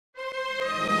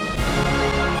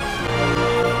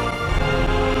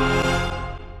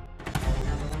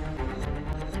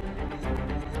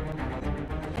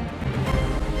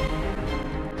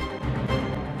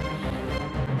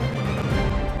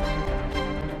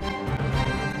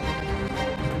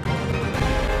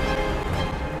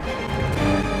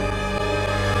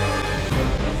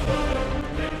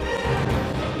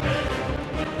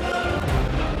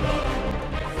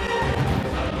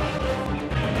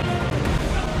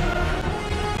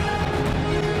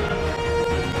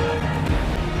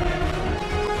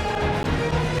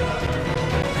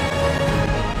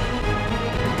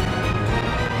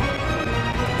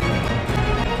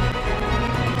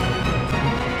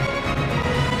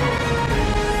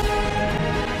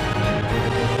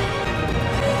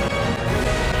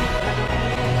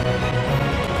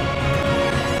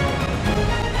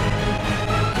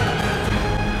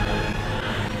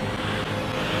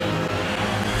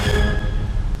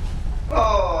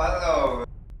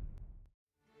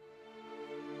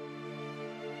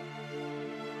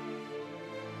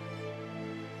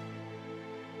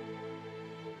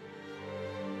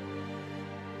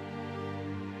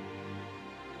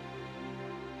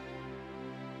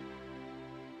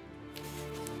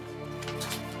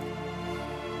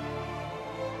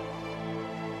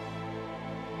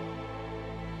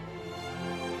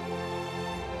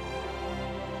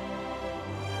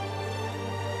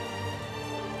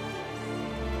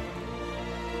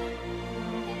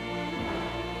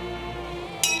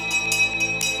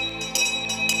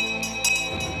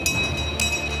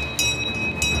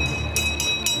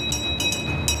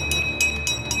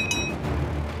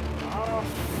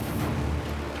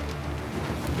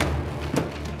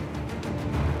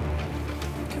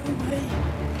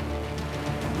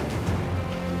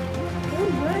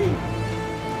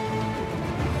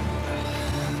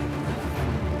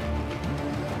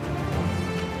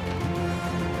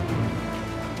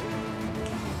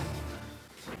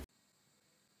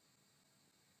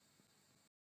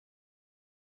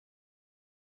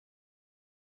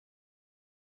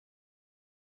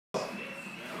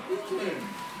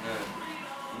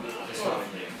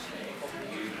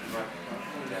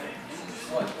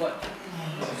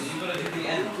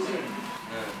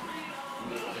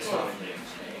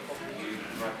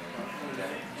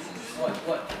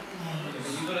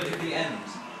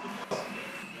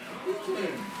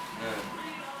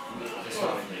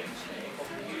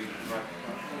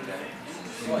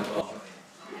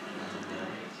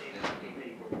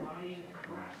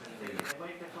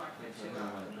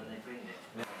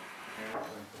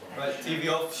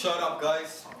No, shut up,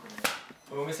 guys.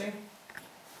 What are we missing?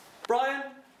 Brian?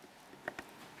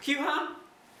 Q-Han?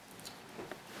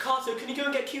 Carter, can you go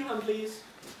and get Q-Han, please?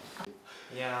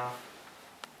 Yeah.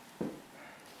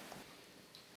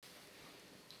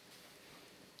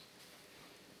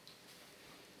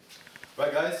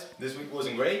 Right, guys, this week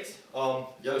wasn't great.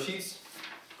 Yellow sheets,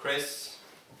 Chris,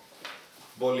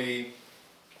 Bolly,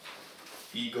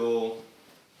 Eagle,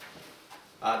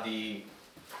 Adi,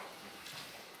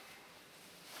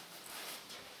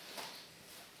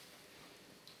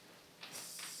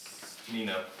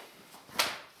 Nina.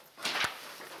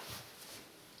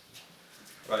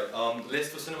 Right,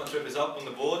 list for cinema trip is up on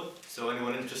the board, so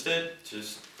anyone interested,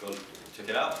 just go check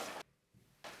it out.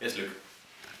 Yes, Luke.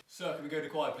 Sir, can we go to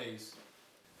quiet, please?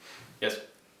 Yes.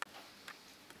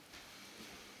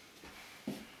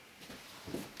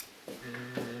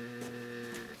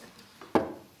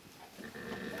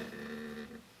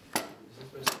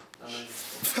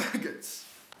 Faggots.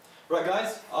 Right,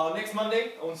 guys, next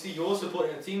Monday, I want to see you all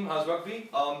supporting the team, House Rugby.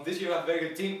 This year we have a very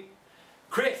good team.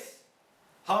 Chris,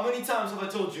 how many times have I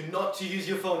told you not to use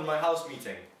your phone in my house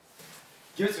meeting?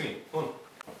 Give it to me, come on.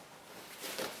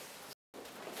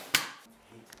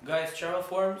 Guys, channel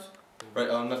forms? Right,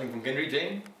 nothing from Gendry,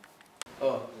 Jane?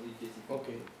 Oh,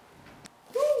 okay.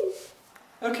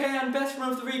 Okay, and best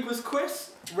run of the week was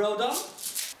Chris. Well done.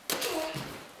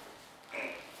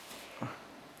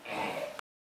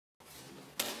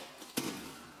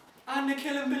 And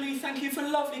Nikhil and Billy, thank you for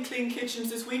lovely clean kitchens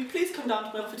this week. Please come down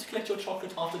to my office to collect your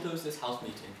chocolate after this house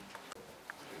meeting.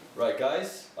 Right,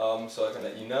 guys, so I can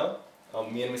let you know,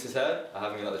 me and Mrs. Head are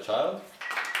having another child.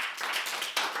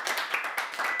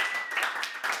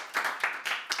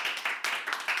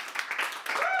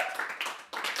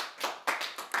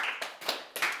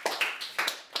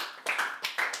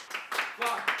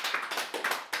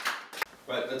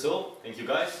 Right, that's all. Thank you,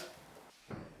 guys.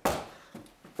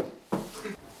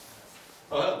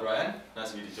 Oh, hello, Brian.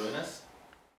 Nice of you to join us.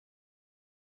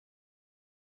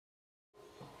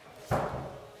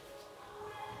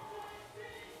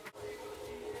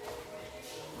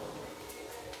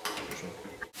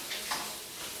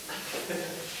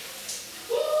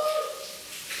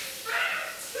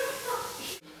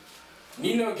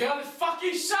 Nino, get out of the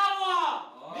fucking shower!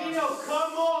 Nino,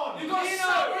 come on! You got Nino,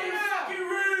 shower in the fucking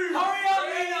room! Hurry up,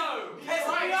 Nino! Piss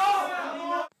me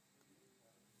off!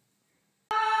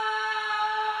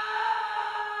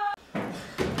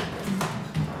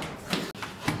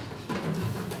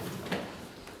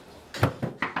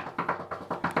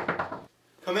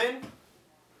 Come in.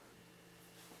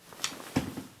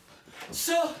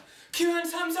 Sir,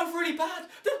 Q-Han's hands are really bad.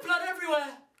 There's blood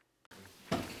everywhere.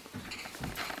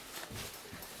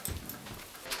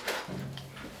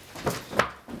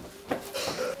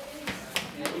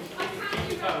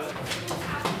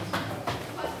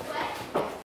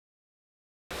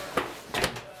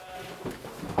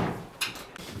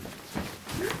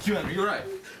 Q-Han, are you alright?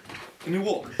 Can you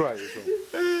walk? Right, it's all.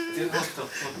 It's in the hospital.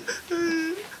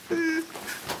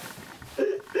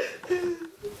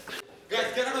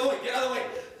 Guys, get out of the way! Get out of the way!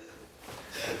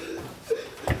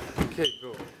 Okay,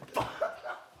 go.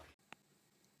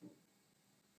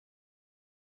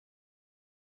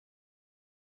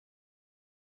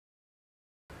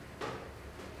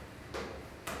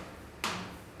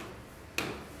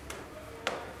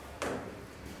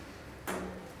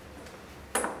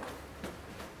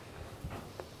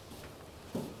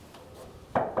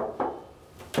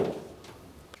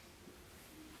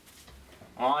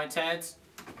 Alright, Ed.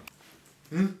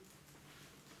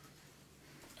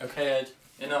 Okay, Ed.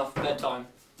 Enough. Bedtime.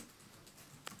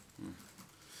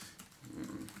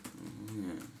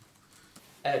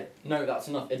 Ed, no, that's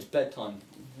enough. It's bedtime.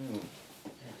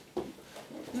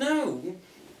 No!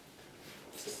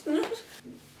 It's not.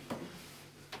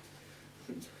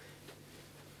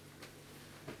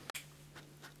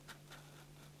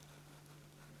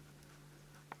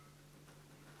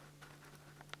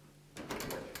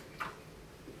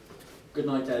 Good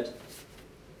night, Ed. You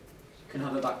can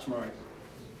have it back tomorrow.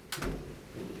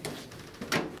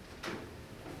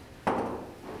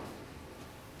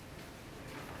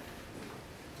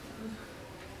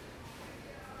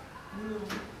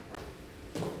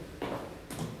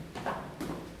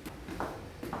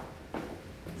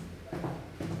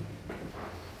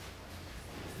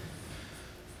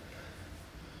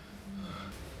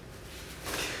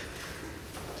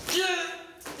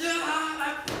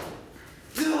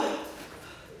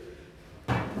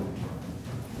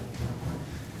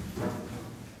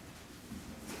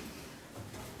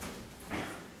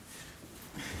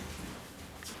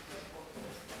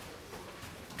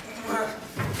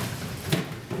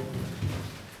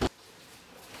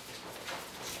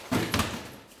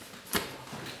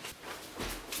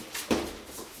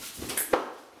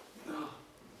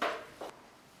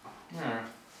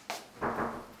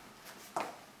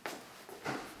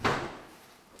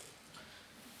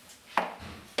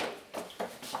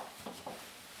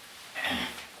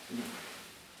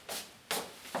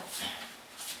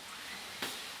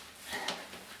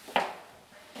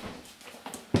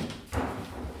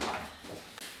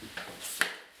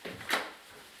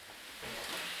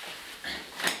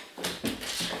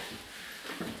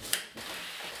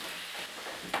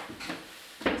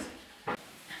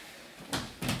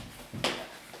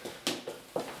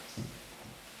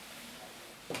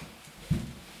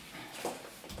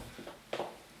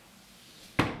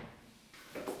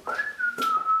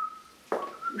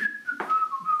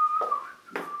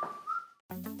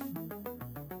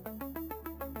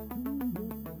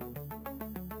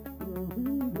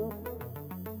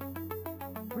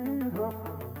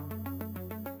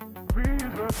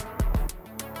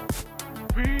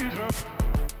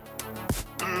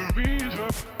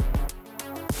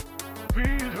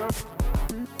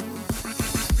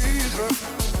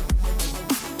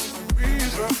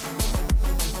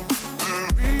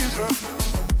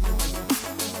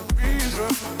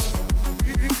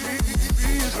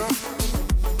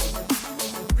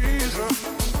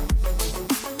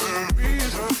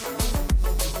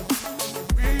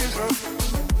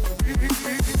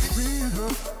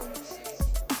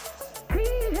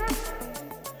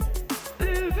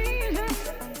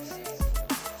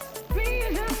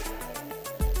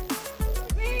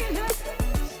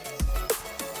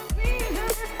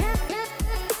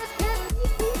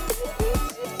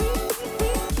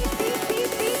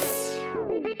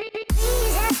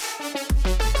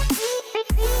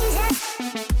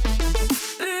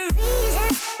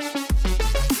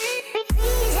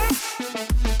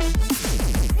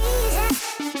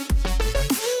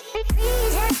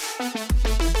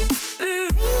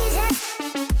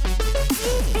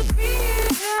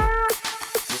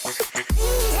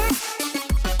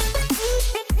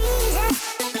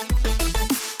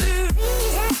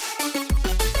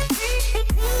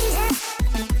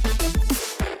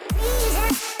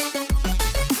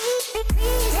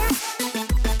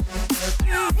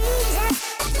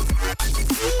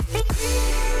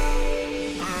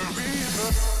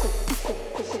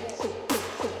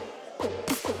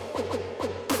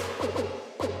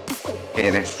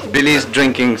 Okay, Billy is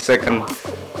drinking second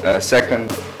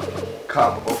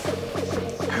cup of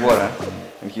water,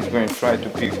 and he's going to try to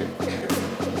pick it.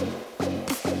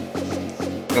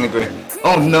 Gonna go.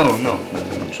 Oh no,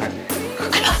 don't try.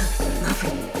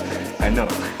 I know.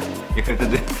 You have to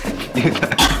do.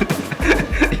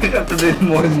 You have to do it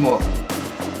more and more.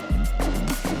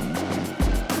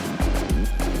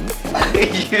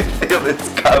 You feel it's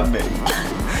coming.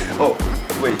 Oh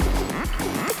wait.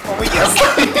 Oh yes!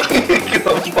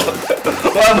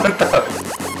 One more time!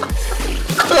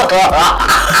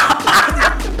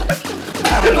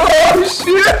 Oh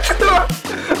shit!